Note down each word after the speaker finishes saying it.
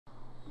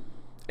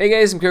Hey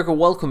guys, I'm Koko,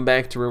 welcome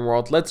back to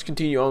RimWorld. Let's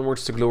continue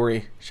onwards to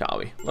glory, shall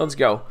we? Let's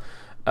go.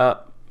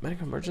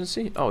 Medical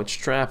emergency? Oh, it's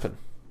trapping.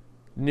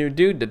 New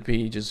dude that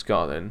we just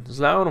got in.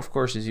 Zlown, of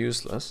course, is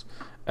useless,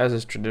 as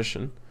is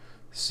tradition.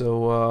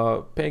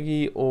 So,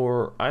 Peggy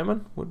or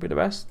Ayman would be the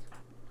best.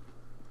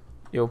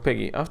 Yo,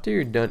 Peggy, after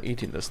you're done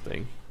eating this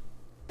thing,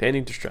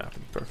 tending to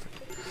Strappin. Perfect.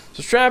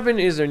 So Strappin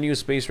is our new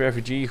space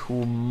refugee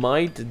who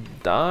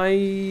might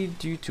die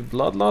due to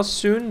blood loss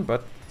soon,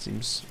 but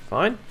seems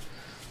fine.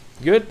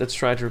 Good, let's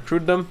try to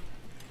recruit them.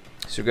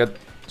 So we got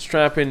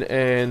Strappin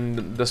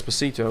and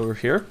Despacito over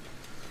here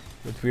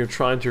that we are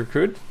trying to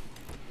recruit.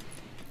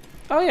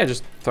 Oh yeah,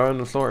 just throw it on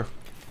the floor.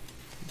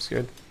 That's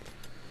good.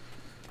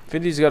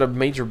 Findy's got a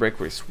major break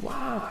race.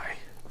 Why?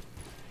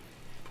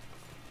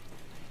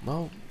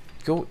 Well,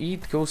 go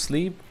eat, go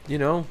sleep, you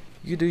know,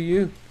 you do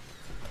you.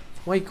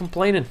 Why are you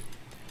complaining?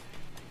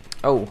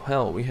 Oh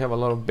hell, we have a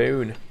lot of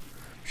bone.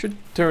 Should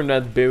turn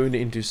that bone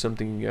into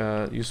something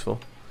useful,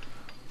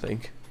 I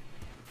think.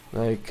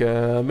 Like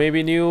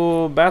maybe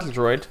new battle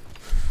droid.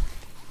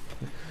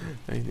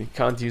 You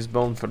can't use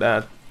bone for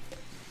that.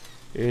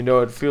 You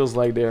know, it feels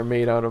like they're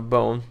made out of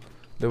bone.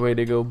 The way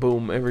they go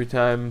boom every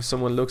time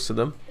someone looks at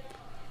them.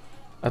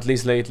 At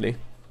least lately.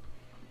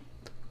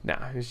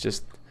 Nah, it's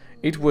just...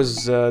 It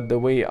was the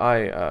way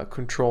I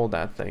control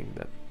that thing.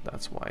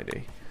 That's why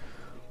they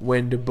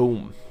went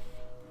boom.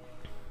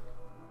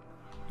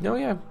 No,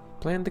 yeah,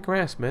 plant the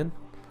grass, man.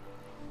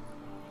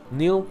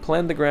 Neil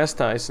Plant the Grass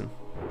Tyson.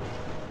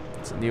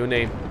 It's a new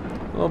name.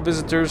 Hello,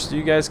 visitors.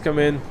 You guys come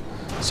in.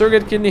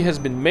 Surrogate kidney has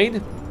been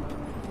made.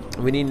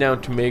 We need now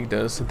to make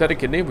the synthetic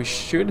kidney. We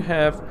should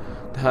have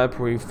the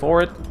hyperwave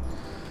for it.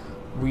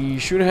 We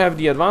should have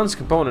the advanced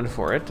component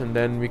for it, and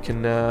then we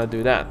can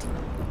do that.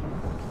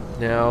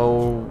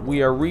 Now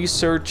we are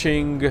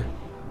researching.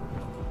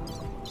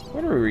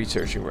 What are we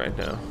researching right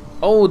now?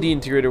 Oh, the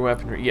integrated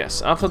weaponry.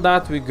 Yes. After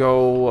that we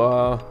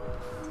go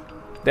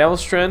Devil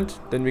Strand.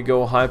 Then we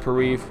go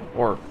Hyperweave.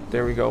 Or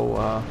there we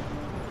go.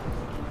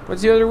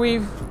 What's the other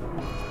weave?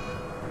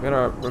 I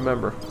gotta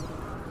remember.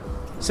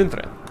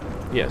 Synthread.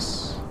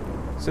 Yes.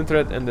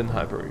 Synthread and then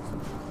Hyperweave.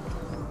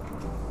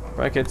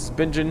 Brackets.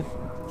 Bingen.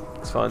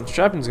 It's fine.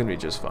 Strapping's gonna be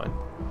just fine.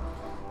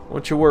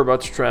 Don't you worry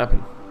about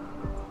strapping.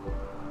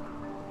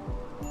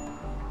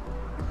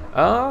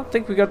 I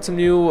think we got some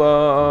new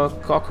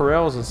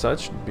cockerels and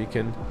such we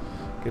can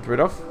get rid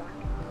of.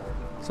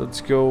 So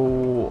let's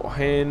go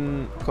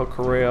hen,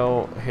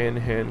 cockerel,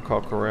 hen,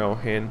 cockerel,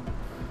 hen,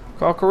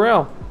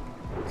 cockerel.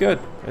 Good.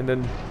 And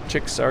then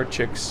chicks are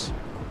chicks.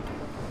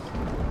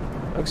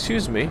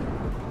 Excuse me.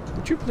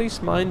 Would you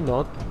please mind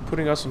not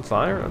putting us on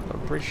fire? I'd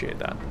appreciate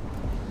that.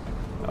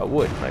 I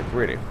would, like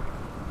really.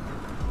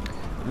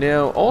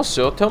 Now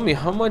also tell me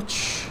how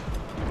much.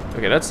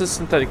 Okay, that's the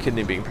synthetic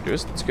kidney being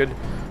produced. That's good.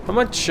 How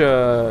much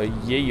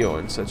yayo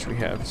and such we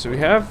have? So we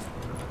have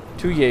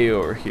 2 yayo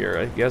over here.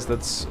 I guess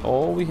that's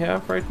all we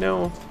have right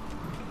now of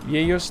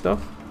yayo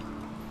stuff.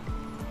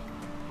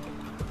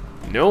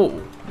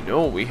 No,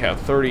 no, we have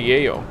 30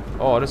 yayo.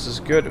 Oh, this is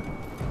good.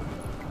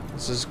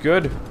 This is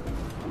good.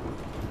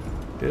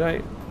 Did I?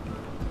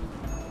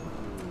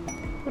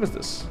 What is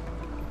this?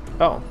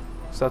 Oh,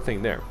 it's that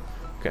thing there.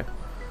 Okay.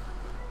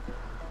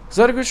 Is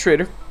that a good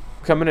trader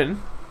coming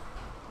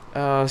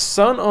in?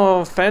 Son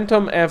of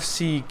Phantom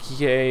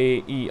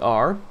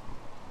FCKER.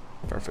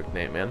 Perfect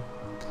name, man.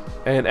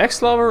 And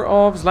ex-lover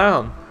of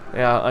Zlown.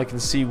 Yeah, I can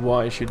see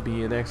why it should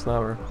be an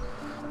ex-lover.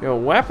 Yo,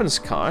 weapons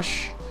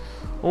cache.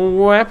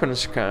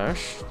 Weapons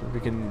cache. We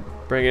can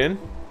bring it in.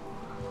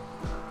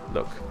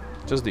 Look,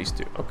 just these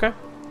two, okay?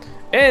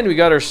 And we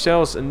got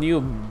ourselves a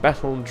new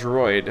battle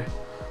droid.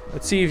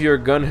 Let's see if your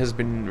gun has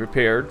been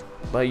repaired.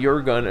 By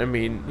your gun, I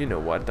mean, you know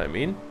what I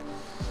mean.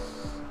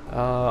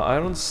 I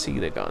don't see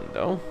the gun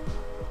though.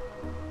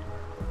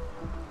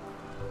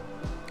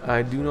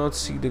 I do not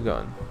see the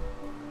gun.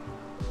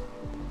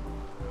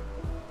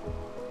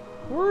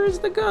 Where is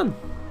the gun?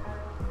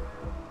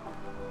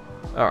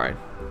 Alright.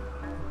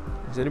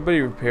 Is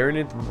anybody repairing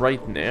it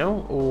right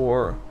now?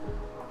 Or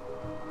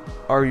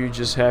are you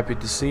just happy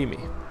to see me?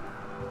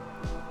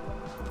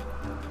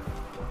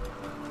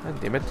 God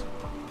damn it.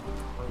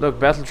 Look,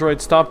 Battle Droid,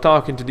 stop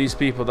talking to these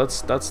people.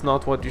 That's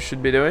not what you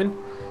should be doing.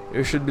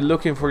 You should be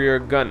looking for your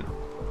gun.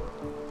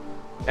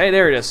 Hey,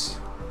 there it is.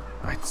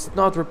 It's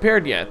not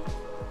repaired yet.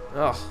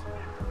 Ugh.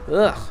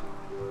 Ugh.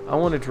 I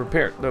want it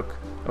repaired. Look.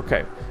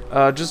 Okay.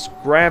 Just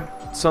grab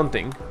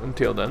something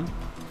until then.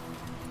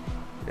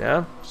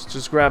 Yeah,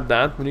 just grab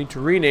that. We need to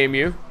rename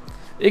you.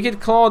 Ikit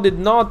Claw did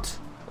not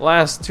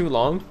last too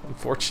long,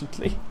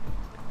 unfortunately.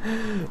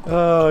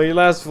 He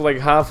lasted for like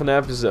half an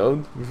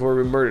episode before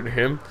we murdered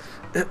him.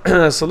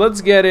 So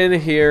let's get in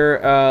here.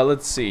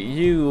 Let's see.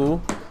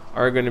 You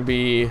are going to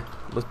be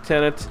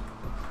Lieutenant.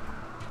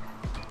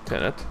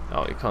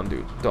 Oh, you can't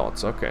do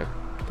dots. Okay.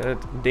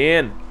 Lieutenant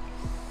Dan.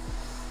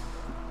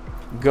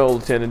 Go,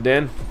 Lieutenant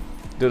Dan.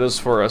 Do this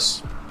for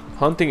us.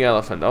 Hunting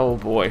elephant. Oh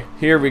boy.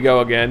 Here we go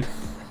again.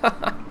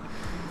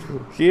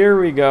 Here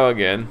we go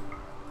again.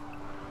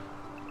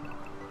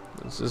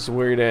 This is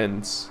where it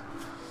ends.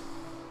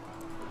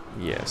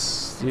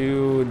 Yes,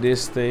 do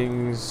these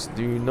things.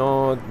 Do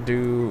not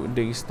do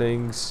these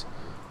things.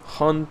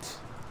 Hunt,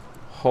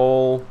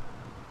 haul,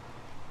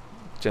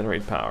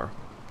 generate power,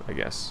 I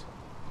guess.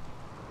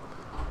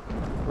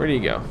 Where do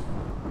you go?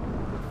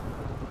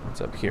 It's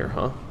up here,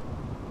 huh?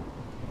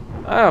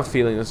 I have a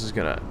feeling this is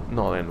gonna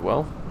not end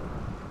well.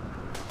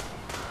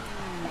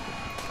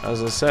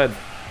 As I said.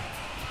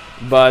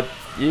 But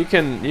you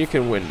can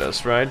win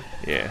this, right?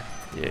 Yeah,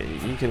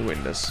 you can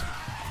win this.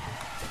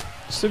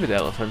 Stupid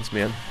elephants,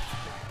 man.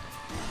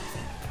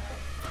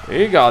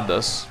 You got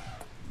this.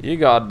 You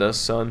got this,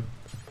 son.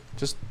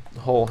 Just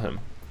hold him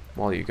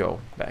while you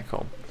go back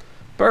home.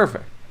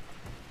 Perfect.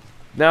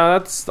 Now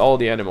that's all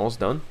the animals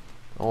done.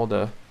 All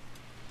the...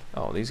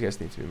 Oh, these guys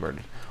need to be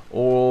murdered.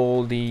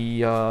 All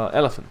the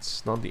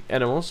elephants. Not the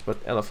animals, but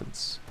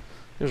elephants.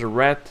 There's a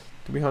rat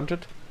to be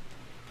hunted.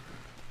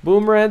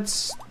 Boom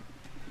rats.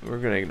 We're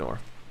gonna ignore.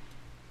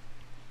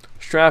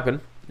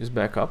 Strapping is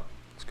back up.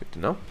 It's good to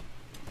know.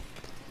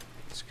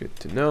 It's good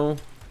to know.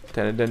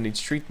 Tenant needs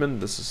treatment.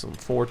 This is on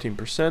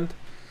 14%.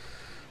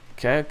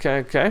 Okay.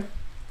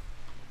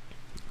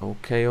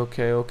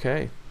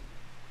 Okay.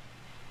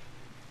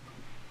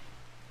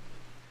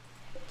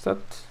 Is that...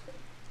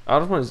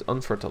 Other one is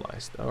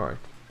unfertilized. Alright.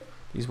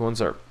 These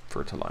ones are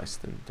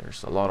fertilized, and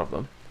there's a lot of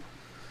them.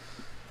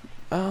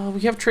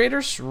 We have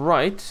traders,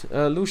 right?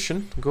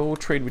 Lucian, go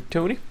trade with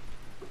Tony.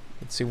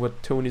 Let's see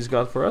what Tony's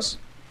got for us.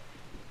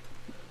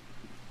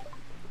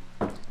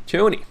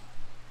 Tony.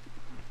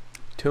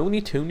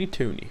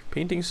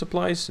 Painting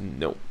supplies?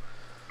 No.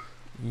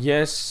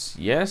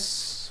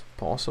 Yes.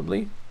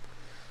 Possibly.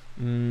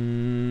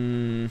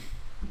 Oh,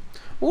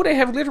 they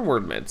have glitter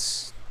word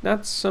meds.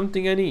 That's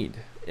something I need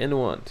and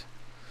want.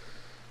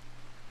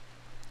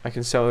 I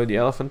can sell you the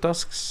elephant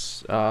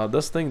tusks.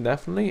 This thing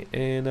definitely,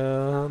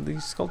 and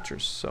these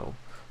sculptures. So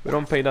we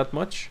don't pay that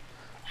much,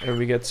 and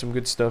we get some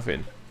good stuff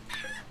in.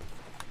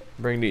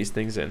 Bring these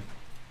things in.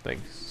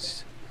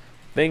 Things.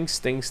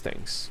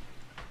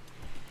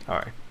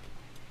 Alright.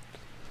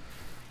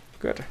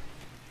 Good.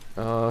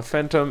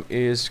 Phantom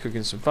is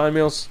cooking some fine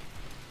meals.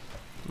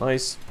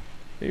 Nice.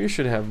 Maybe we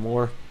should have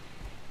more.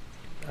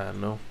 I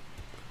don't know,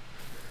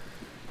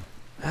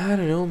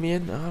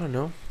 man. I don't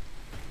know.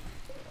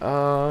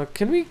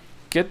 Can we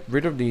get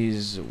rid of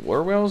these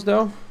war wells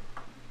though?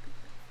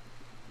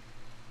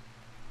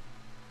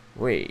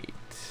 Wait.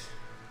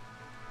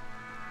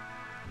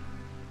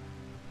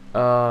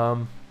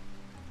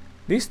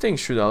 These things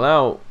should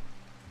allow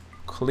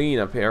clean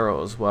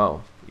apparel as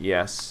well.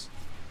 Yes.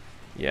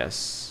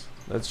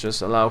 Let's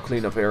just allow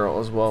clean apparel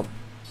as well.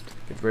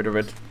 Get rid of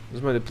it. This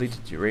is my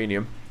depleted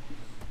uranium.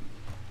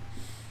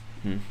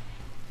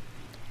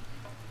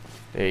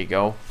 There you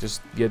go.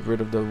 Just get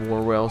rid of the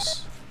war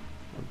wells.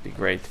 That'd be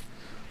great.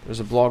 There's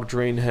a block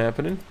drain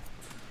happening.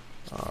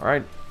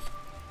 Alright.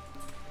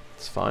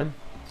 It's fine.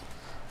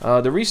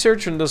 The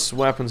research on those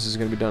weapons is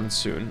going to be done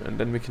soon. And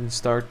then we can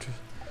start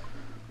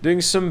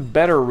doing some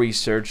better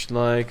research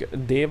like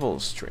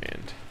Devil's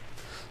Strand.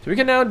 So we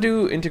can now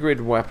do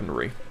integrated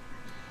weaponry.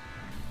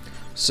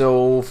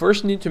 So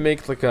first need to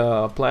make like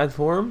a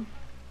platform.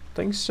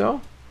 Think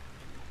so.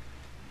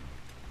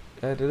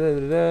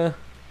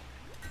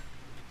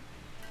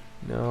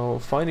 Now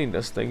finding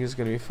this thing is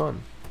gonna be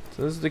fun.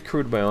 So this is the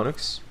crude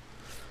bionics.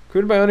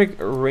 Crude bionic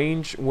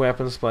range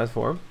weapons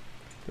platform.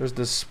 There's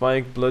the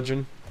spike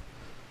bludgeon.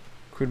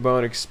 Crude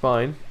bionic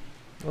spine.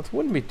 That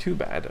wouldn't be too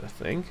bad, I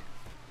think.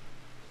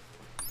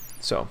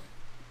 So.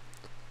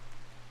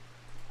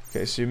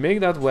 Okay, so you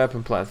make that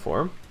weapon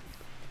platform.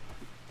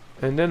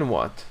 And then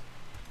what?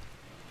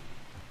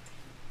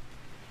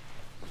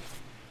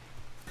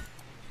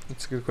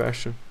 That's a good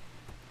question.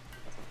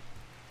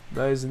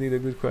 That is indeed a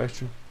good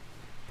question.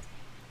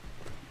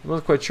 I'm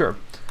not quite sure.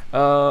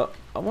 I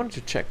wanted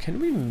to check. Can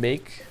we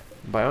make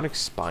bionic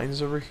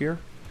spines over here?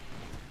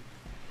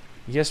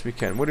 Yes, we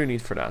can. What do you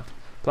need for that?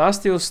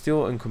 Plasteel,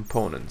 steel, and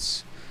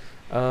components.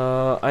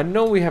 I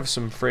know we have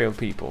some frail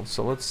people,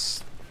 so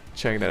let's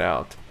check that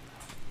out.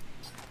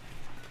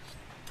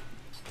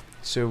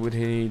 So we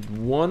need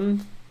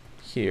one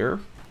here.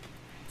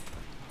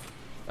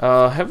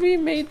 Have we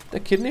made a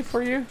kidney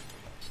for you?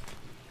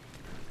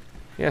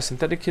 Yeah,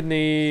 synthetic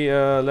kidney,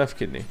 left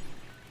kidney.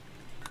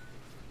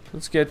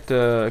 Let's get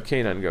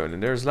canine going.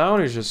 And there's Loud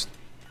is just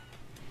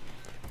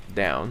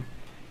down.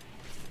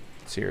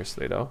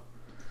 Seriously though.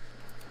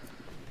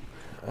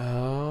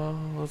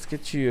 Let's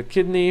get you a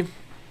kidney.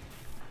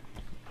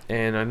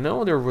 And I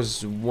know there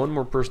was one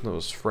more person that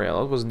was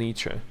frail. That was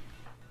Nietzsche.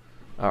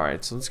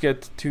 Alright, so let's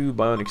get 2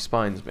 bionic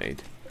spines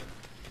made.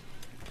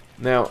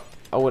 Now,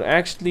 I would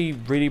actually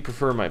really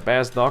prefer my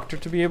Bass Doctor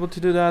to be able to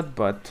do that,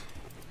 but...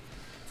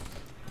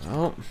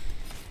 Oh.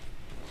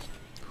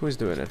 Who's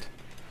doing it?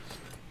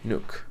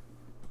 Nook.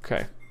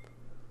 Okay.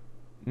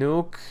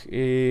 Nook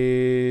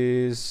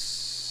is...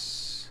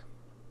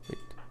 Wait.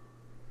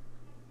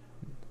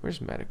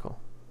 Where's medical?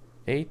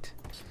 8?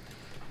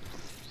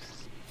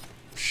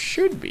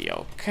 Should be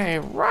okay,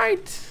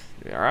 right?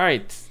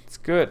 Alright, it's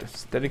good.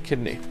 Steady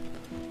kidney.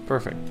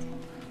 Perfect.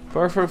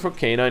 Perfect for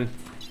canine.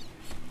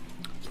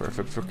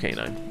 Perfect for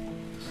K9.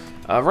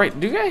 Right,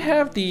 do you guys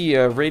have the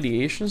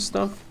radiation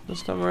stuff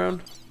this time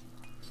around?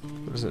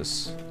 What is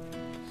this?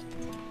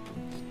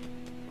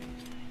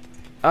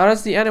 Ah,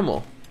 that's the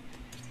animal.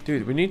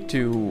 Dude, we need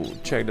to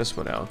check this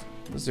one out.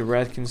 That's the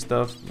Ratkin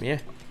stuff. Yeah.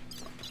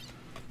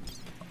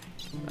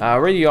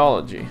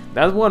 Radiology.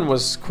 That one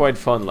was quite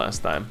fun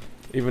last time.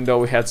 Even though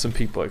we had some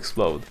people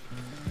explode.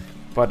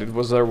 But it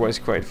was otherwise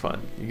quite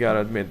fun. You gotta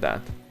admit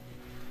that.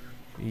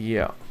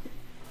 Yeah.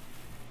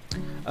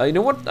 You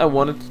know what I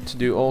wanted to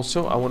do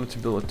also? I wanted to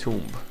build a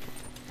tomb.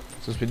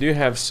 Since we do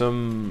have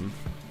some,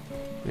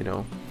 you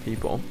know,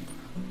 people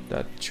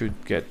that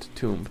should get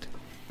tombed.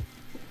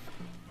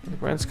 The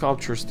grand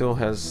sculpture still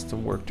has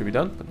some work to be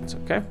done, but it's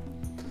okay.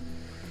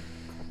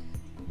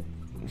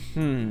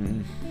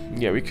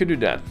 Yeah, we could do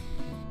that.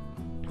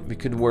 We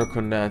could work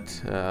on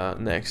that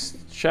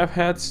next. Chef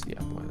hats? Yeah,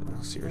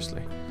 well,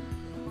 seriously.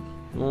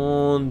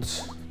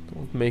 Don't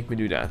make me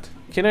do that.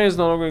 K9 is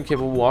no longer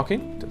capable of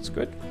walking. That's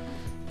good.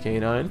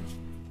 K9.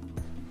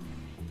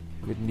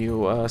 With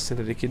new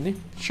synthetic kidney.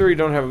 Sure, you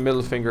don't have a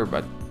middle finger,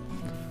 but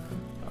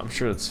I'm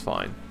sure that's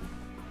fine.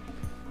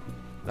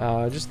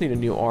 Just need a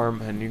new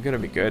arm and you're gonna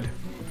be good.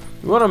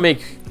 We want to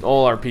make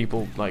all our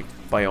people like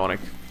bionic.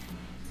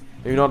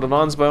 Maybe not the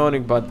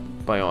non-bionic, but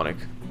bionic.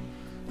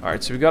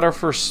 Alright, so we got our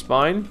first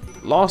spine.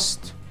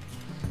 Lost.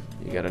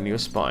 You got a new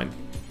spine.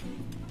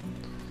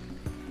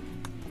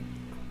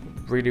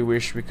 Really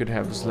wish we could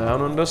have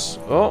Zlown on this.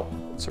 Oh,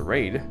 it's a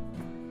raid.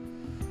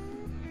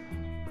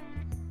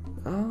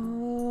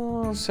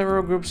 Oh,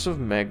 several groups of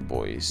Meg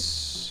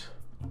boys.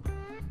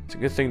 It's a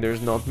good thing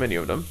there's not many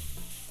of them.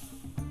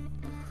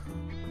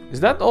 Is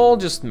that all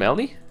just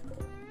melee?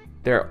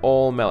 They're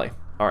all melee.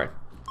 Alright.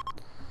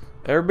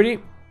 Everybody,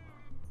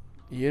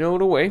 you know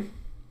the way.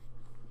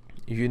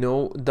 You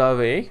know the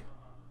way.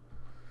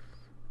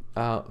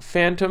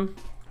 Phantom,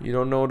 you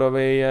don't know the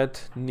way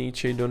yet.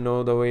 Nietzsche, don't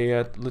know the way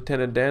yet.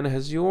 Lieutenant Dan,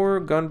 has your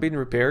gun been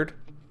repaired?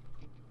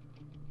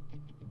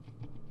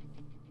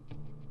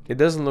 It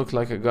doesn't look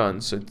like a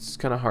gun, so it's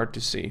kind of hard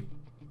to see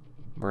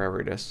wherever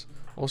it is.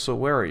 Also,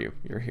 where are you?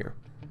 You're here.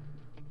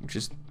 Which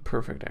is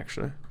perfect,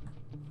 actually.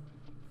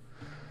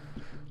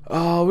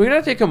 We're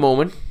gonna take a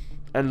moment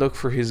and look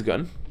for his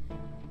gun.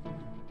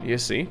 You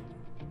see?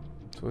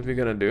 So what we're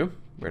gonna do?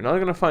 We're not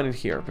gonna find it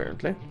here,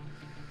 apparently.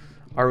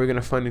 Are we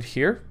gonna find it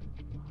here?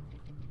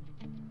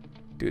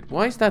 Dude,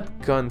 why is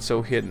that gun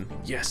so hidden?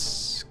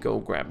 Yes! Go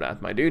grab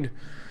that, my dude.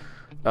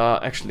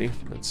 Actually,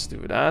 let's do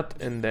that,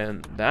 and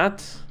then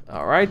that.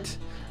 Alright.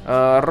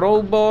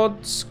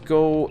 Robots,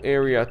 go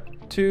area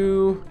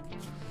 2.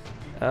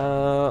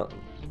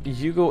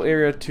 You go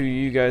area 2,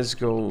 you guys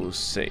go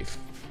safe.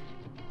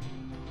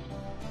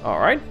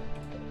 Alright.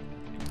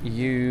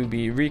 You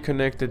be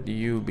reconnected,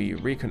 you be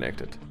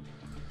reconnected.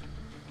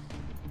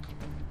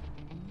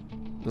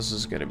 This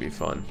is gonna be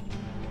fun.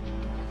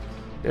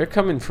 They're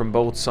coming from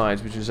both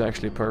sides, which is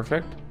actually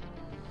perfect.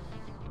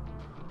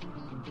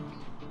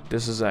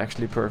 This is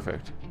actually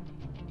perfect.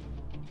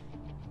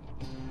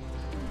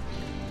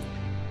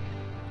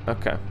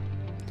 Okay.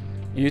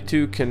 You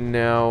two can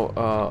now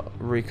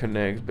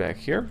reconnect back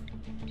here.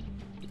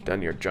 You've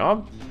done your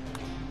job.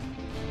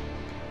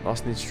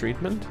 Lost needs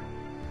treatment.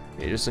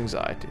 Yeah, just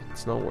anxiety.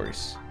 It's no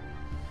worries.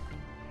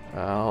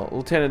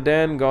 Lieutenant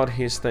Dan got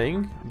his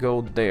thing.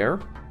 Go there.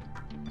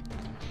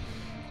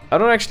 I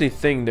don't actually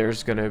think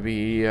there's gonna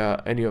be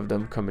any of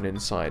them coming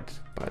inside,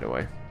 by the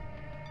way.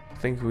 I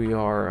think we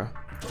are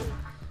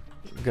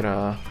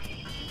gonna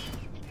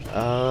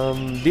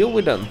deal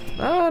with them.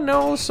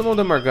 No, some of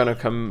them are gonna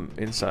come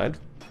inside.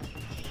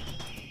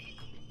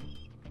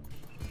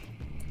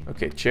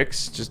 Okay,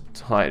 chicks, just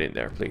hide in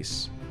there,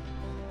 please.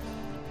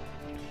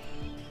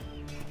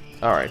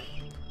 Alright.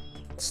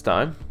 It's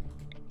time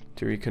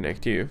to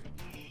reconnect you.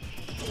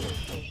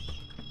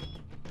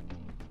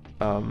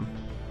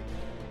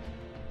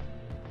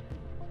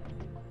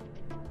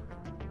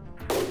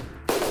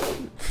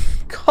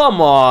 Come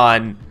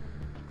on!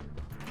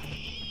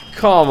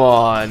 Come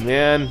on,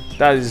 man.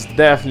 That is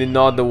definitely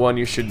not the one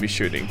you should be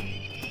shooting.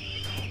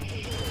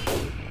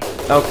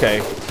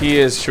 Okay, he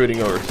is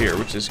shooting over here,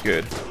 which is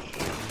good.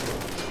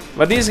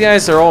 But these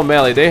guys are all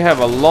melee. They have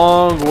a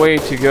long way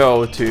to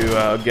go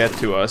to get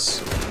to us.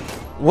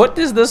 What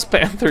is this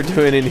panther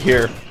doing in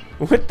here?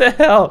 What the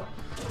hell?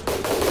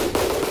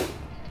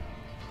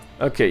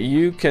 Okay,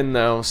 you can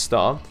now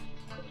stop.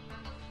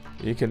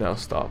 You can now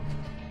stop.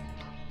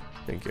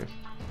 Thank you.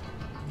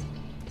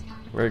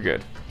 Very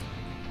good.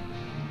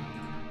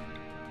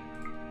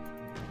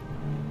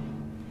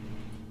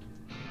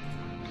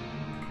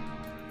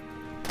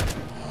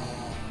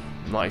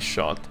 Nice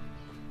shot.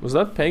 Was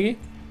that Peggy?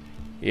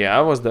 Yeah,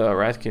 that was the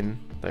Ratkin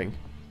thing.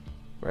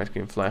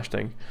 Ratkin flash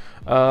thing.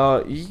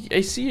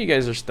 I see you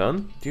guys are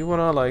stunned. Do you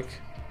wanna, like,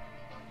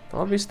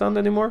 not be stunned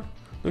anymore?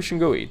 Lucian,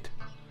 go eat.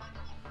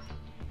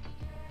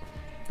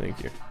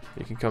 Thank you.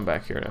 You can come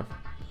back here now.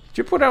 Did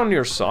you put on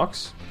your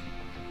socks?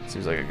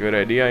 Seems like a good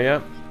idea,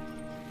 yeah.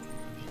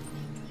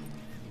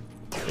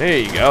 There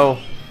you go.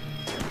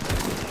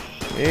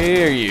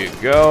 There you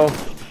go.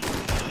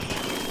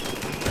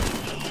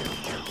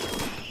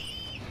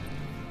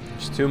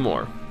 2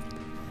 more.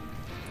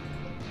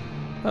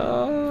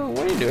 What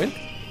are you doing?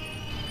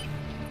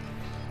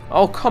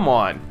 Oh, come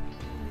on.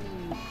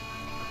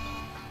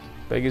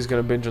 Peggy's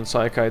gonna binge on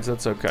psychites,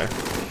 that's okay.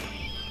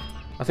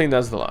 I think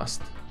that's the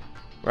last.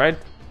 Right?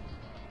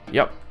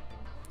 Yep.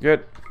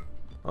 Good.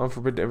 I'll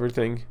forbid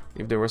everything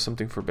if there was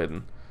something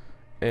forbidden.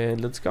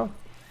 And let's go.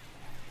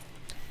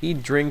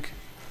 Eat, drink,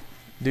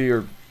 do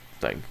your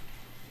thing.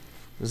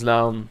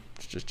 Sloan,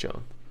 just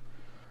chilling.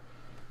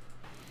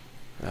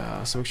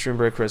 Some extreme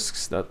break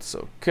risks, that's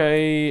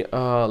okay.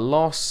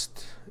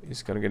 Lost,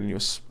 he's gonna get a new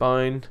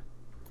spine.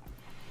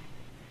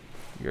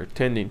 You're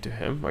tending to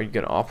him. Are you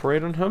gonna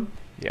operate on him?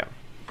 Yeah.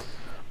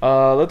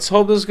 Let's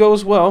hope this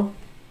goes well.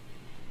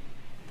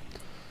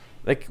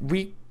 Like,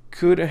 we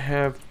could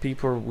have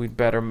people with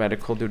better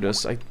medical do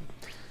this.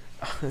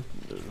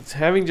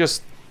 Having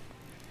just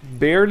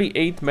barely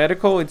 8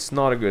 medical, it's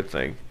not a good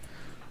thing.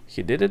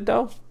 He did it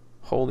though.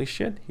 Holy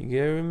shit, he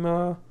gave him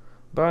a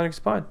bionic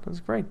spine. That's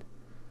great.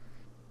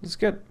 That's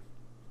good.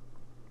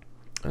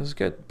 That's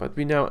good. But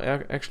we now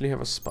actually have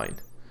a spine.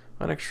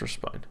 An extra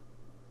spine.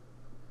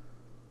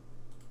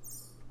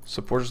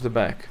 Supports the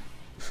back.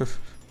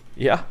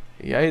 Yeah,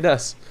 he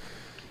does.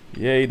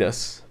 Yeah, he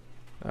does.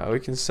 We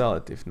can sell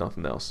it if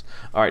nothing else.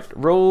 Alright,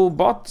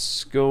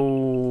 robots,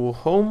 go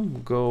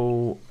home,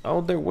 go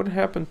out there. What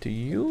happened to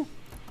you?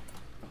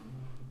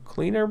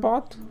 Cleaner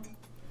bot?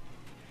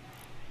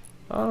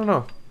 I don't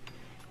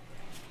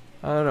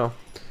know.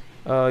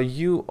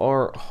 You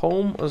are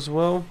home as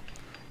well.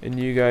 And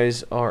you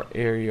guys are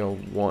area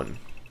 1.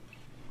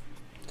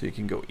 So you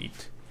can go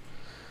eat.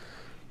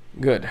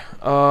 Good.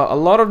 A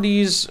lot of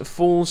these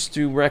fools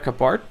to wreck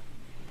apart,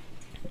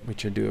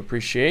 which I do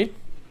appreciate.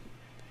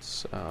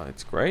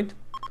 It's great.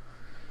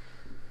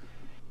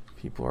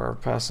 People are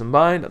passing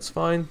by, that's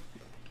fine.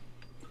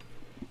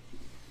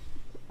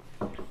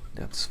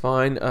 That's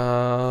fine.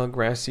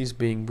 Grassy's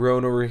being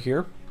grown over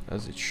here,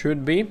 as it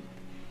should be.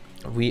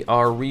 We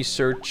are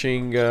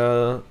researching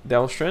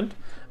Delstrand,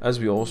 as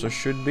we also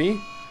should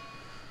be.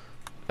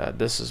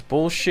 This is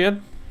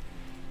bullshit.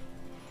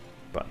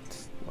 But,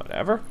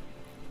 whatever.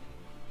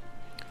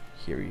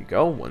 Here you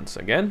go, once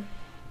again.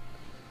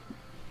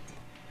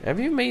 Have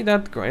you made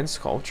that grand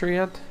sculpture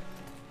yet?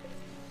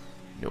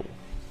 No.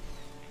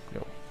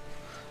 No.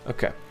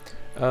 Okay.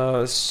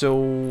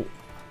 So...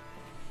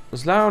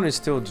 Sloan is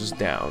still just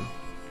down.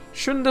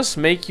 Shouldn't this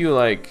make you,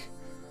 like...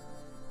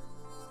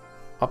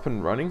 up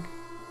and running?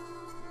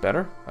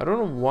 Better? I don't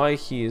know why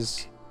he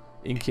is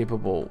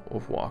incapable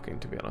of walking,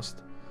 to be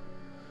honest.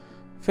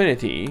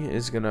 Affinity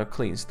is gonna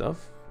clean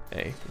stuff.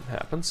 Hey, it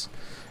happens.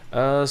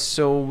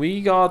 So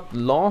we got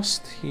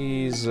Lost.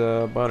 He's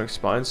bionic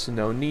spine, so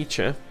now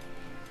Nietzsche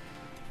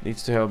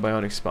needs to have a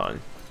bionic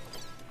spine.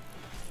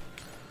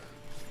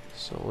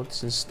 So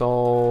let's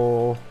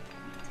install...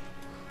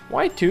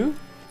 Why 2?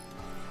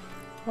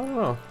 I don't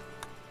know.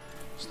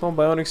 Install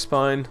bionic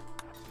spine.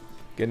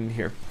 Get in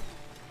here.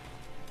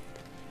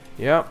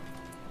 Yeah.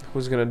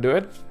 Who's gonna do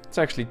it? Let's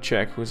actually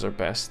check who's our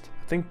best.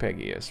 I think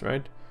Peggy is,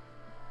 right?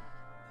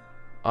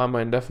 I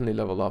might definitely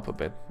level up a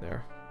bit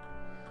there.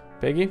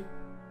 Peggy?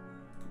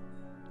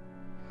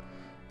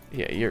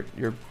 Yeah,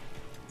 you're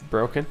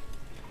broken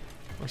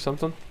or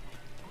something.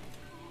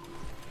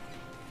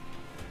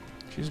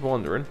 She's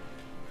wandering.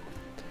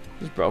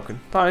 She's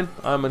broken. Fine,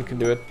 Iman can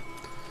do it.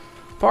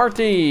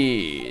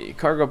 Party!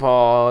 Cargo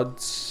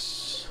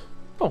pods.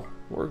 Oh,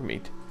 work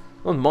meat.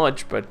 Not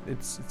much, but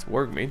it's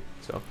work meat.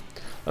 So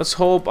let's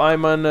hope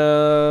Iman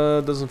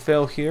doesn't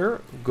fail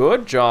here.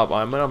 Good job,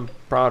 Iman. I'm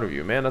proud of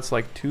you, man. That's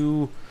like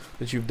 2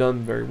 that you've done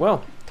very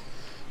well.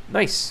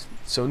 Nice.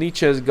 So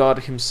Nietzsche has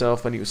got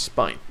himself a new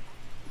spine.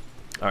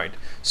 Alright,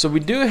 so we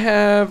do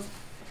have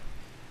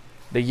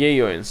the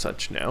yayo and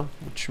such now,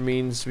 which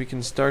means we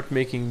can start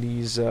making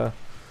these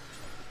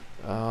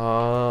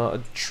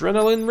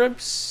adrenaline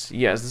ribs.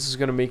 Yes, this is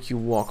gonna make you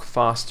walk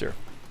faster.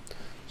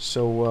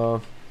 So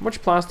how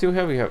much plasteel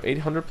have we? Have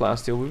 800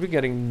 plasteel. We'll be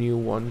getting a new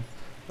one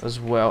as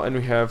well, and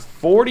we have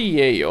 40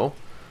 yayo.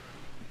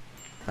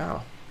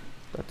 Wow,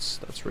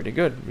 that's really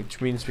good, which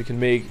means we can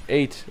make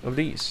 8 of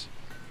these.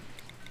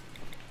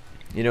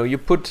 You know, you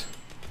put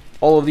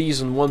all of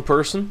these on one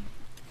person,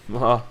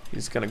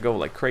 he's gonna go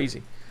like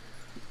crazy.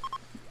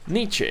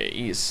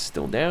 Nietzsche is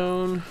still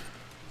down.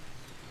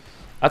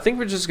 I think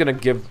we're just gonna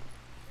give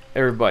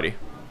everybody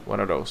one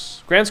of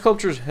those. Grand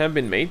sculptures have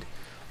been made.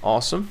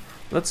 Awesome.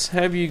 Let's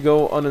have you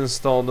go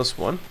uninstall this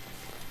one.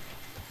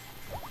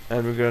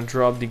 And we're gonna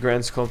drop the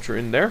grand sculpture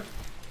in there.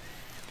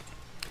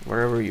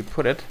 Wherever you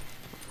put it.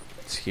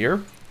 It's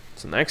here.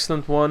 It's an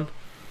excellent one.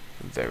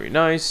 Very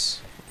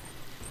nice.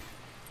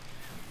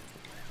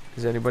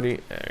 Is anybody...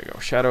 There you go.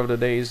 Shadow of the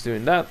Day is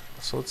doing that.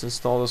 So let's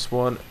install this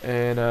one.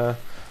 And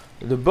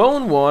the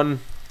bone one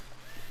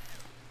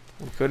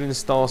we could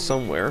install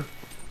somewhere.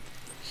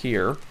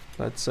 Here,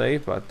 let's say.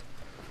 But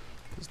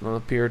does not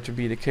appear to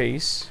be the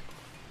case.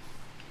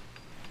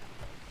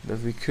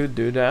 That we could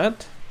do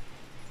that.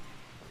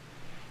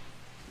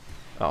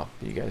 Oh,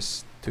 you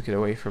guys took it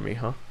away from me,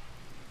 huh?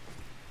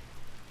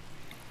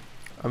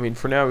 I mean,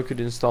 for now we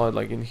could install it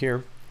like in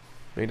here.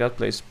 Make that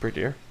place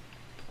prettier.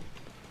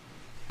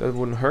 That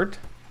wouldn't hurt.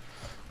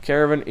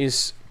 Caravan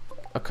is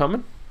a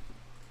coming.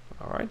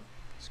 Alright,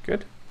 it's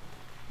good.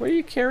 What are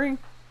you carrying?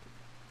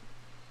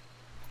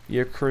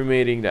 You're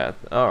cremating that.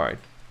 Alright.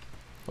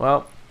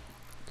 Well,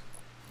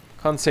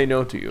 can't say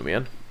no to you,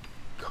 man.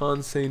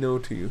 Can't say no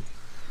to you.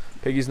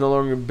 Peggy's no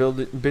longer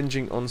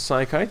binging on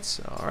psychites.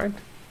 Alright.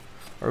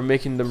 Are we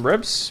making them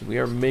ribs? We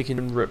are making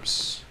them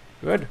ribs.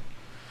 Good.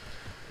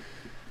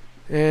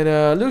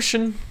 And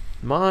Lucian,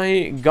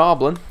 my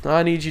goblin,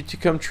 I need you to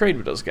come trade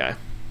with us, guy.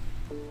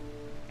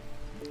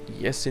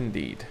 Yes,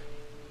 indeed.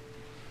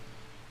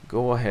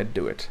 Go ahead,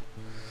 do it.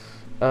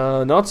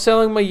 Not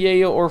selling my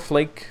yayo or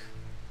flake.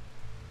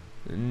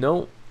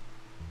 No.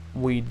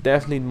 We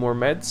definitely need more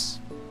meds.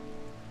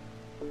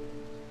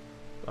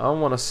 I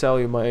don't want to sell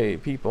you my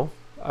people.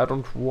 I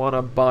don't want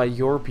to buy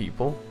your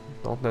people.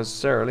 Not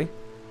necessarily.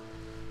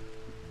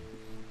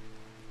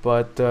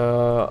 But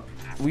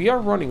we are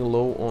running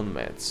low on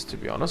meds, to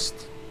be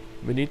honest.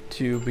 We need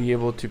to be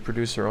able to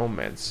produce our own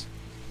meds.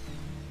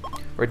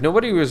 Right,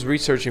 nobody was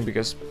researching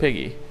because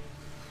Piggy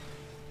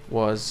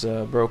was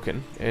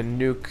broken. And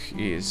Nuke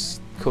is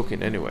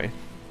cooking anyway.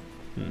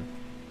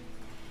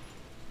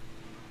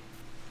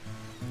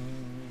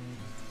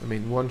 I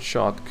mean, one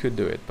shot could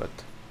do it, but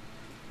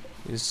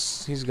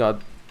he's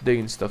got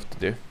digging stuff to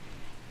do.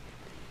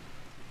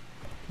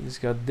 He's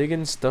got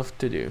digging stuff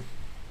to do.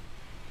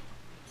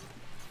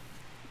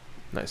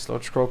 Nice.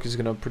 Large Croak is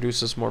gonna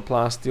produce us more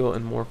plasteel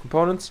and more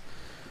components,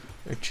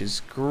 which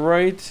is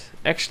great.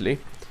 Actually,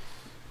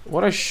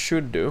 what I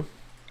should do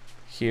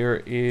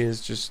here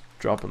is just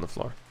drop on the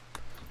floor,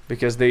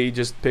 because they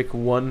just pick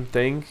one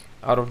thing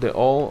out of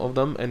all of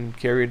them and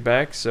carry it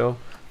back. So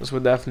this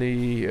would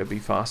definitely be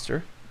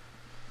faster.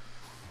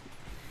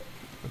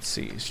 Let's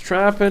see.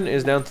 Strapping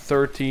is down to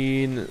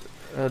 13.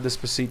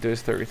 Despacito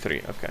is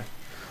 33. Okay.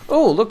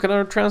 Oh, look,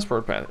 another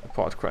transport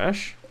pod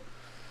crash.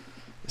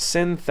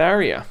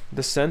 Syntharia,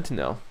 the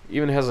Sentinel,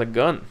 even has a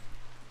gun.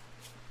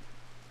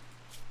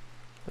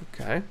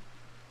 Okay.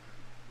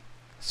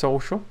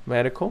 Social,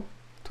 medical,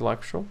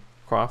 intellectual,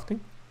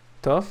 crafting,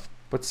 tough,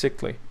 but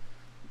sickly.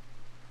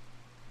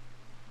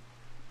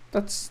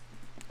 That's,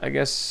 I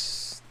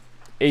guess,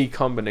 a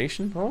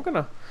combination. I'm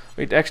gonna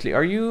wait. Actually,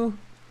 are you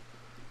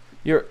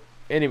your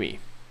enemy?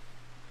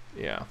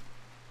 Yeah.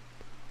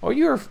 Oh,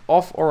 you're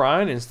off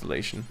Orion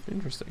installation.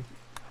 Interesting.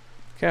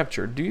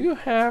 Capture. Do you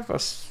have a?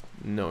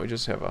 No, you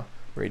just have a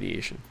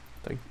radiation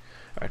thing.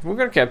 Alright, we're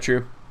gonna capture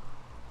you.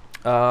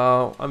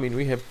 I mean,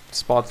 we have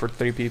spot for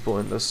 3 people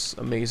in this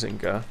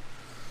amazing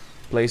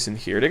place in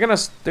here. They're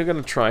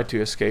gonna try to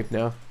escape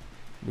now.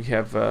 We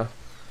have a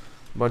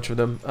bunch of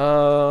them.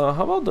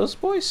 How about this,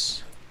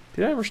 boys?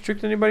 Did I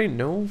restrict anybody?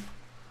 No.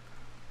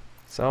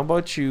 So how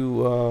about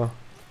you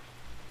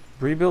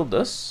rebuild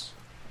this?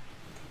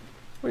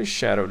 What is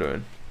Shadow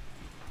doing?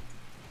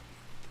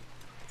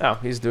 Oh,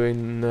 he's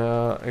doing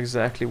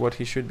exactly what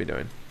he should be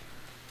doing.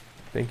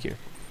 Thank you.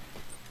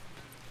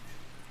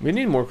 We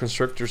need more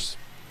constructors.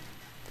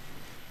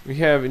 We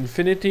have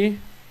Infinity,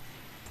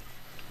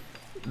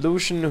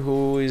 Lucian,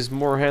 who is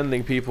more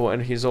handling people,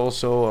 and he's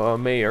also a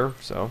mayor.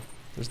 So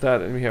there's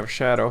that, and we have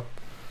Shadow.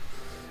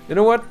 You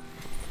know what?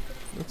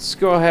 Let's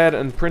go ahead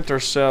and print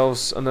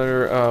ourselves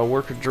another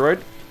worker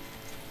droid,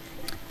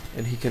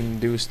 and he can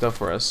do stuff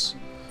for us.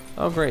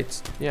 Oh,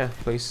 great! Yeah,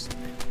 please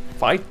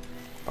fight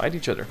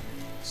each other.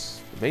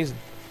 It's amazing.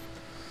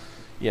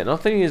 Yeah,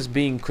 nothing is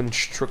being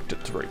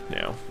constructed right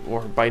now.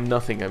 Or by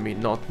nothing, I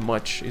mean not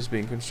much is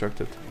being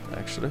constructed,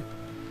 actually.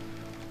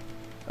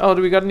 Oh,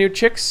 do we got new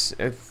chicks?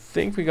 I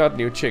think we got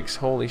new chicks.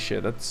 Holy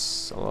shit,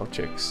 that's a lot of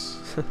chicks.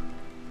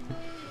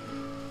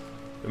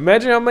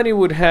 Imagine how many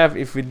would have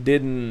if we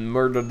didn't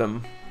murder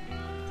them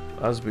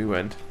as we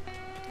went.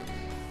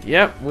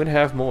 Yeah, we'd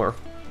have more.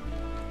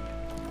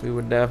 We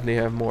would definitely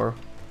have more.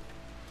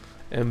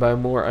 And by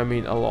more, I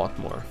mean a lot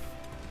more.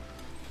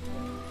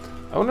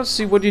 I want to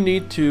see what you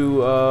need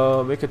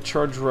to make a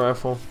charge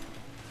rifle.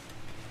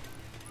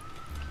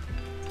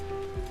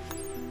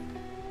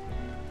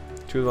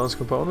 2 advanced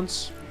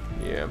components.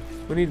 Yeah,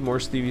 we need more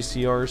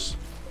STVCRs.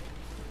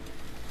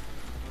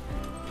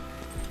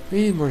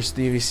 We need more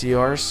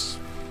STVCRs.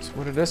 That's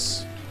what it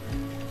is.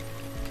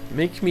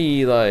 Make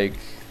me like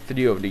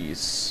 3 of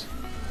these.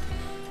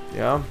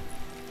 Yeah.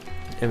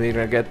 And we're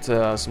gonna get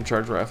some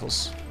charge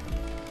rifles,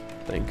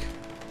 I think.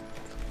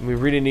 We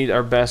really need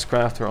our best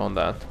crafter on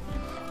that.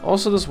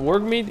 Also, this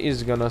work meat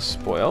is gonna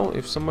spoil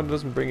if someone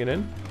doesn't bring it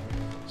in.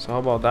 So how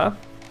about that?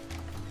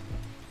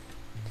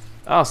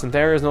 Ah,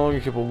 Syntharia is no longer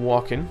capable of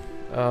walking.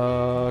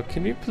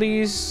 Can we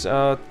please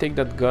take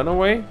that gun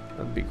away?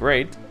 That'd be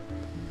great.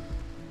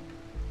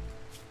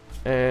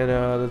 And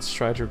let's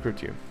try to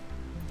recruit you.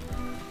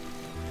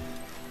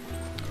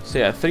 So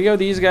yeah, 3 of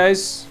these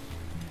guys.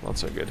 Not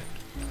so good.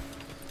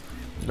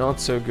 Not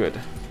so good.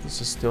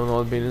 This is still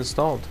not being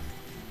installed.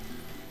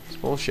 It's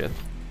bullshit.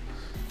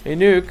 Hey,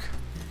 Nuke.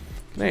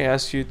 Can I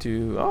ask you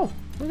to... Oh,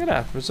 look at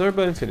that. Reserved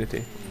by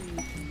Infinity.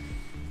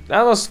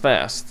 That was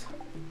fast.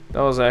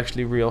 That was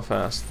actually real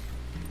fast.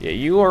 Yeah,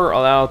 you are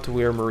allowed to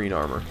wear marine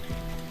armor.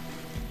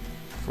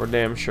 for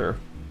damn sure.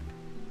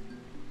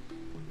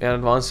 An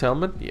advanced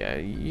helmet? Yeah,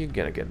 you're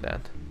gonna get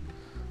that.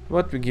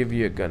 But we give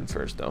you a gun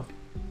first, though.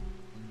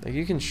 Like,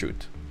 you can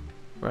shoot,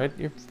 right?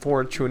 You're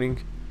 4 at shooting.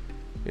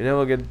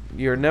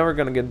 You're never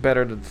gonna get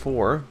better than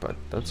 4, but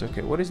that's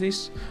okay. What is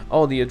this?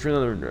 Oh, the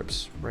adrenaline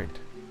ribs. Right.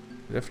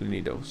 Definitely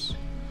need those.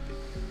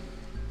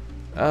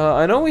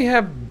 I know we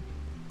have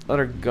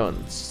other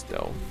guns,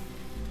 though.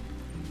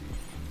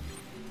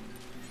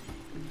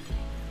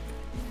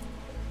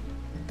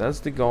 That's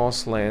the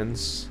Gauss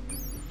lens.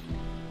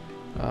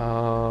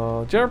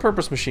 General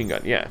purpose machine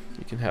gun. Yeah,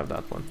 you can have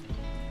that one.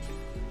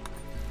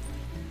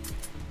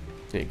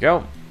 There you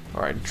go.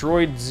 Alright,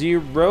 Droid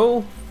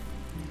 0.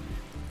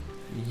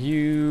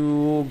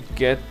 You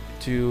get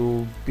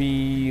to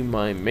be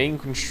my main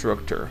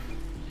constructor.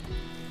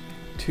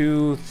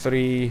 2,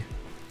 3,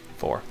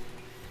 4. I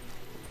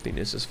think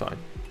this is fine.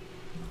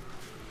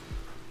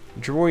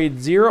 Droid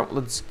 0,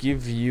 let's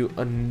give you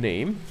a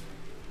name.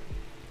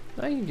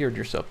 Now you geared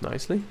yourself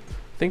nicely.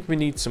 I think we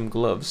need some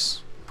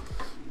gloves.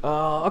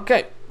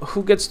 Okay,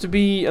 who gets to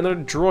be another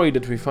droid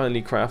that we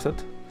finally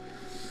crafted?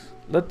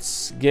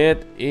 Let's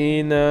get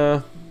in.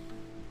 Let's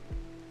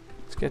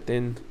get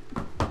in.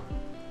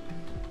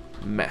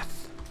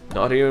 Meth.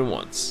 Not even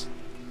once.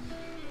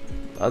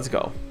 Let's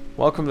go.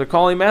 Welcome to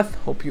Colony Meth.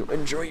 Hope you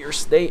enjoy your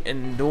stay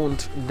and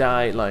don't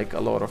die like a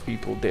lot of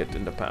people did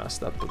in the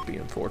past. That would be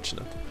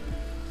unfortunate.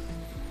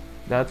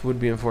 That would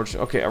be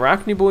unfortunate. Okay,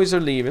 Arachne boys are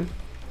leaving.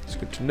 It's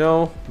good to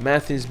know.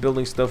 Meth is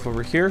building stuff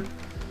over here.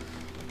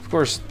 Of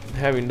course,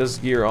 having this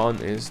gear on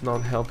is not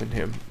helping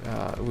him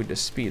with the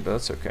speed, but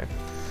that's okay.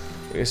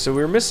 Okay, so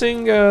we're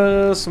missing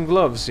some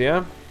gloves,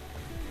 yeah?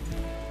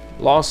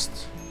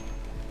 Lost.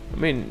 I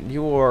mean,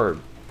 you're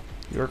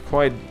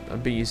quite a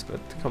beast,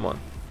 but come on.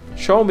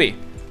 Show me!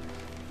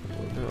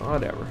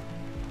 Whatever.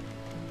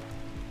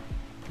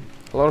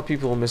 A lot of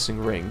people are missing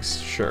rings,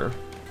 sure.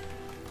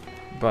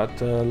 But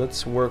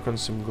let's work on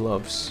some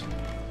gloves.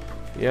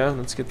 Yeah,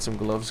 let's get some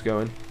gloves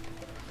going.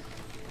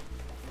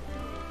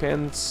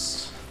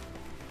 Pants.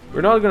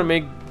 We're not gonna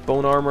make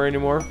bone armor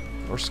anymore,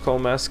 or skull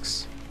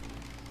masks.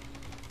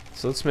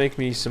 So let's make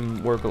me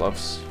some work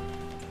gloves.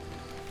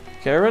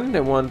 Karen,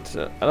 they want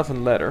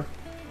elephant leather.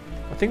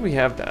 I think we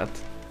have that.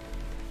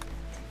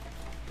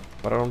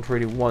 But I don't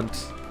really want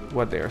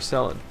what they are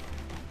selling.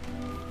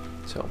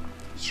 So,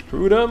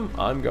 screw them,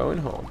 I'm going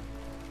home.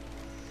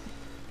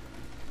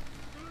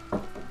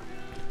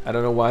 I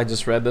don't know why I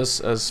just read this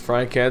as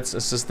Frycat's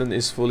assistant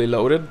is fully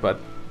loaded, but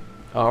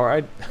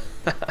alright.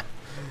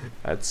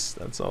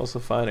 That's also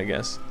fine, I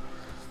guess.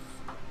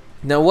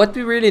 Now what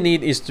we really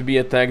need is to be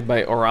attacked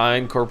by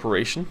Orion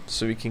Corporation,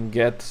 so we can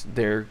get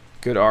their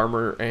good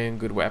armor and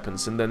good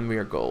weapons, and then we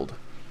are gold.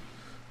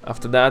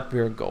 After that, we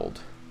are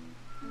gold.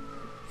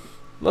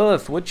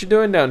 Lilith, what you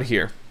doing down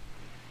here?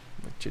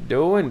 What you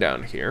doing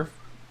down here?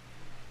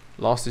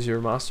 Lost is your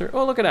master.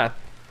 Oh, look at that.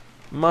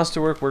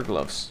 Masterwork, work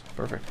gloves.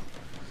 Perfect.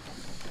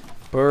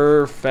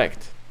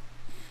 Perfect.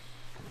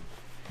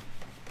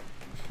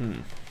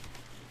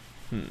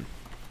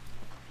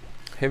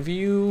 Have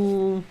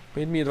you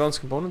made me advanced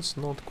components?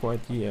 Not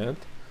quite yet.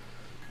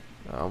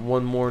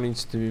 One more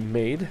needs to be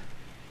made.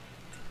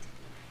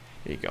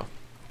 Here you go.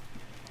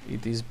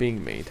 It is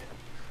being made.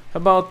 How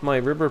about my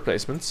rib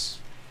replacements?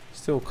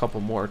 Still a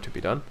couple more to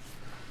be done.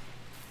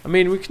 I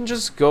mean, we can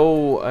just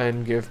go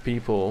and give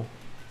people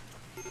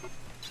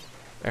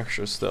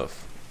extra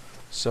stuff.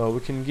 So we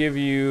can give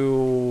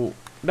you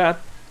that.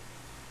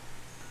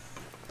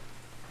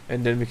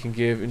 And then we can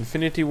give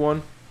Infinity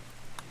one.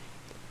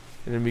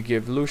 And then we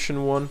give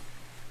Lucian one.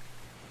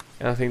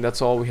 And I think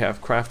that's all we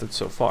have crafted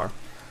so far.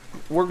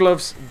 War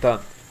gloves done.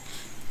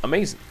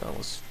 Amazing. That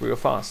was real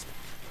fast.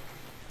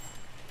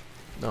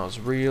 That was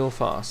real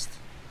fast.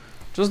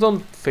 Just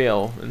don't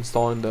fail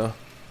installing the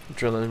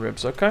adrenaline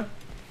ribs, okay?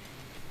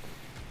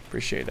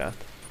 Appreciate that.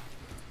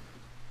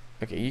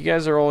 Okay, you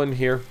guys are all in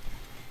here.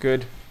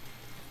 Good.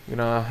 I'm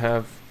gonna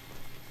have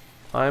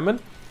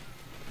Iman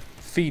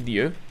feed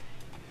you.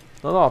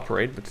 Not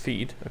operate, but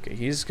feed. Okay,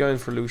 he's going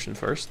for Lucian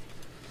first.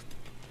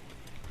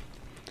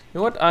 You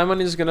know what?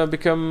 Iman is gonna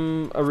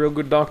become a real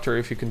good doctor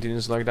if he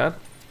continues like that.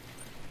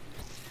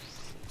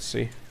 Let's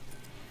see.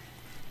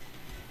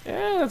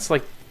 Yeah, that's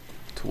like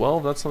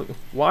 12. That's like.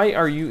 Why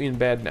are you in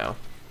bed now?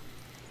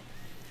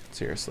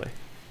 Seriously.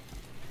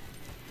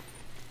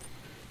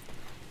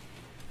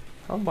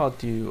 How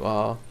about you?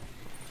 Oh,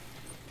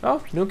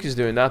 Nuke is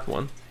doing that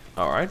one.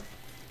 All right.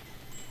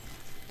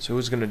 So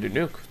who's gonna do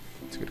Nuke?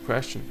 That's a good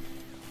question.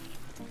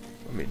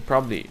 I mean,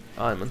 probably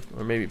Iman,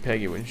 or maybe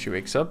Peggy when she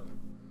wakes up.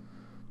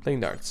 Playing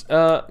darts.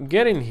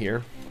 Get in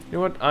here. You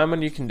know what,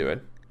 Iman, you can do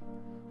it.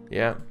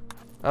 Yeah,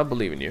 I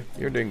believe in you.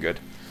 You're doing good.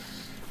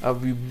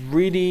 We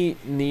really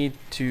need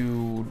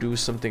to do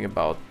something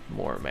about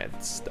more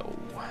meds, though.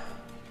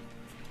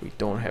 We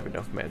don't have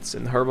enough meds,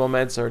 and herbal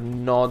meds are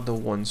not the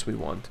ones we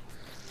want.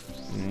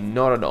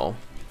 Not at all.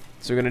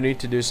 So we're gonna need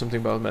to do something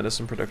about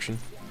medicine production.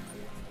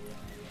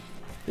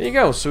 There you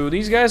go. So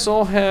these guys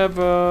all have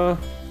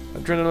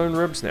adrenaline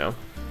ribs now.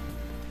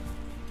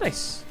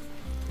 Nice.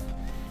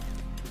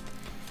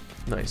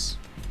 Nice.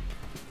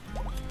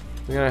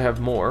 We're gonna have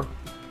more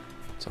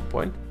at some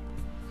point.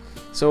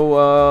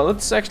 So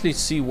let's actually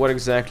see what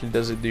exactly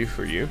does it do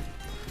for you.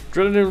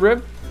 Drilled in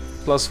rib,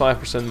 plus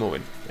 5%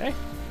 moving. Okay,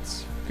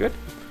 that's good.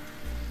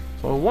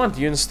 So what?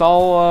 You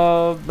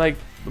install like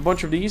a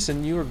bunch of these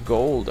and you're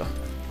gold.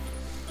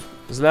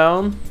 It's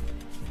down.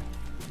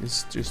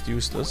 It's just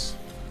useless.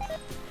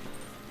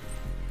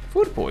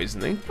 Food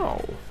poisoning?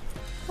 No.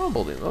 I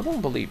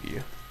don't believe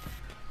you.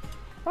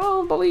 I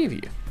don't believe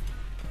you.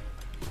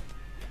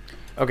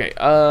 Okay,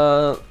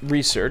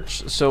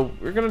 research. So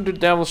we're gonna do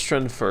Devil's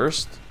Strength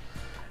first.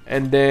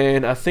 And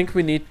then I think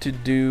we need to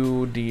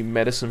do the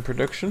medicine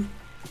production.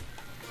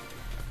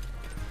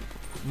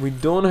 We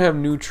don't have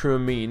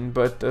Nutramine,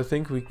 but I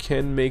think we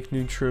can make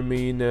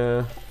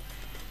Nutramine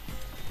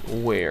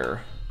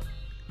where?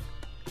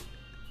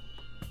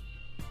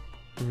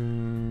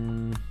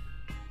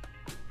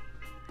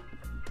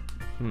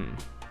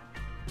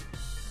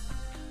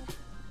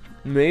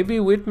 Maybe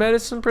with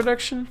medicine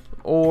production?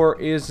 Or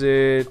is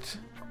it...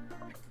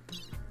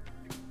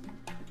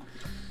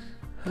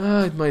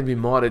 it might be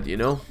modded, you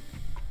know?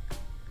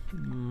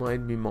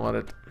 Might be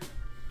modded.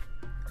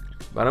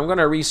 But I'm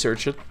gonna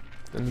research it.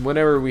 And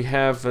whenever we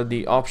have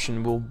the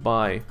option, we'll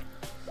buy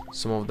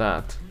some of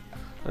that.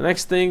 The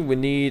next thing, we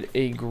need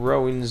a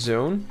growing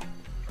zone.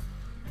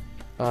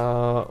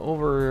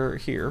 Over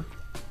here.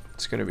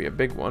 It's gonna be a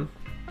big one.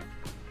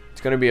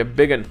 It's gonna be a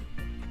big one.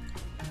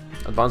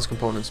 Advanced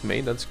components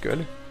made, that's good.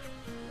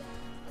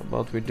 How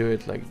about we do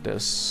it like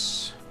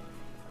this?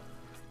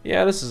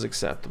 Yeah, this is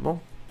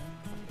acceptable.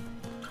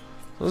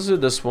 So let's do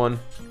this one.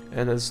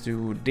 And let's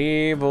do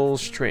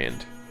Devil's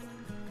Strand.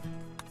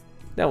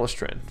 Devil's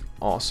Strand.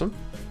 Awesome.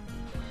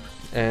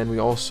 And we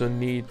also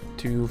need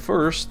to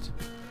first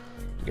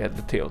get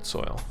the tailed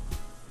soil.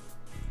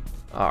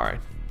 Alright.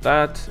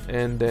 That,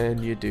 and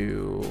then you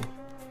do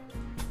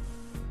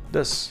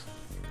this.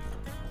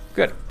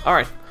 Good.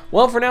 Alright.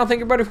 Well, for now, thank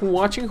you everybody for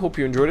watching. Hope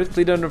you enjoyed it.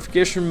 Click the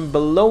notification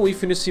below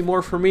if you want to see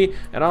more from me,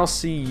 and I'll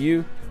see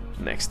you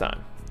next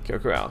time.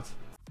 Koko out.